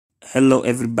Hello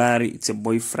everybody, it's your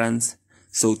boy Franz.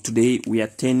 So today we are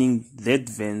turning that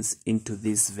Vans into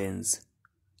these Vans.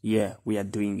 Yeah, we are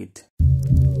doing it.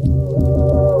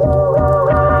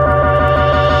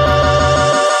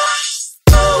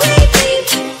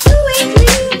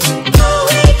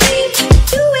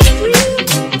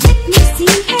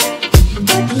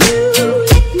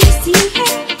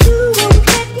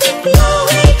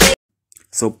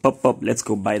 So pop up, let's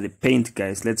go buy the paint,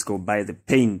 guys. Let's go buy the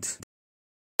paint.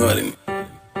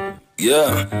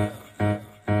 Yeah,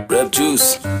 rap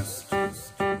juice.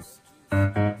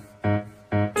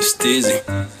 It's easy.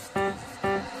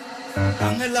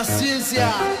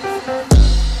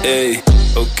 Hey,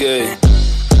 okay.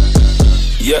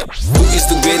 Yeah, who is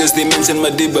the greatest? They mention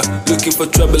Madiba. Looking for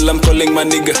trouble, I'm calling my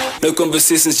nigga. No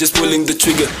conversations, just pulling the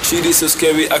trigger. Shit is so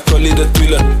scary, I call it a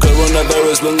thriller.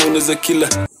 Coronavirus, long known as a killer.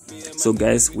 So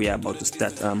guys, we are about to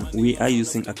start. We are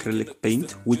using acrylic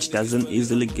paint, which doesn't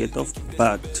easily get off,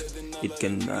 but it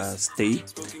can stay.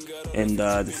 And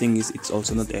the thing is, it's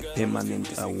also not a permanent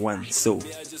one. So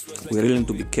we really need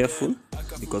to be careful,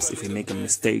 because if we make a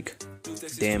mistake,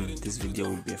 damn, this video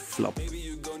will be a flop.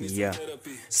 Yeah,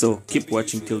 so keep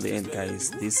watching till the end,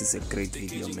 guys. This is a great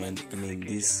video, man. I mean,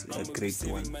 this is a great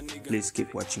one. Please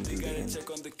keep watching till the end.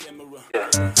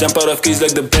 Jump out of keys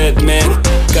like the Batman.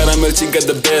 Caramel, she got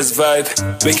the best vibe.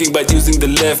 Waking by using the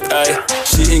left eye.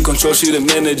 She in control, she the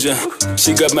manager.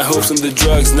 She got my hopes on the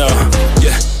drugs now.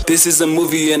 Yeah, this is a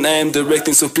movie and I am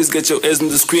directing, so please get your ass on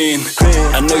the screen.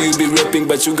 I know you be rapping,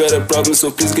 but you got a problem,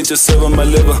 so please get yourself on my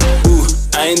level. Ooh,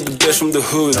 I ain't the best from the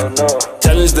hood.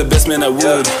 Challenge the best, man, I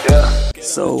would.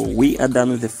 So we are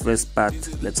done with the first part.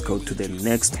 Let's go to the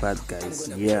next part, guys.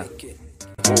 Yeah.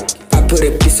 I put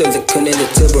a piece of the cone in the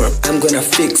table, I'm gonna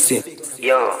fix it.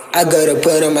 I gotta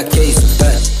put on my case,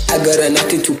 but I got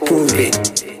nothing to prove it.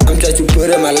 I'm trying to put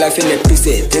on my life in the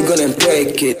pieces, they're gonna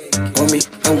break it. Homie,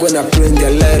 I'm gonna bring the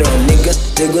light on, nigga.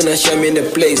 They're gonna show me the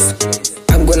place.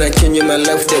 I'm gonna change my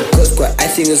life the cost, but I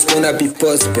think it's gonna be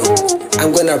possible.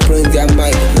 I'm gonna bring their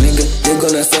mic, nigga. They're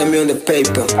gonna sign me on the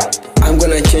paper. I'm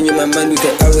gonna change my mind with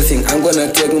everything. I'm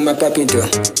gonna take my papi down.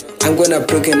 I'm gonna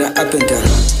break it up and down.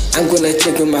 I'm gonna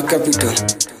check in my capital.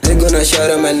 They're gonna shout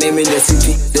out my name in the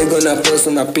city. They're gonna post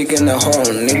my pick in the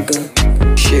horn, nigga.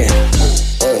 Shit.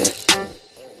 Oh.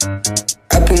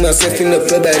 I put myself in the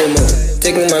playback mode.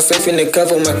 Taking myself in the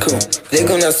cover of my crew. They're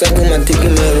gonna suckle my dick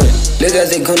in my room. Later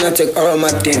they gonna take all of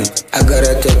my things. I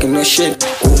gotta take my shit.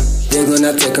 Ooh. They're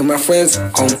gonna take my friends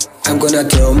home. I'm gonna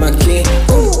throw my key.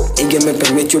 Oh, it give me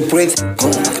permit to breathe.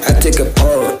 Oh, I take a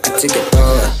power.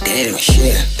 Damn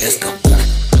shit, let's go.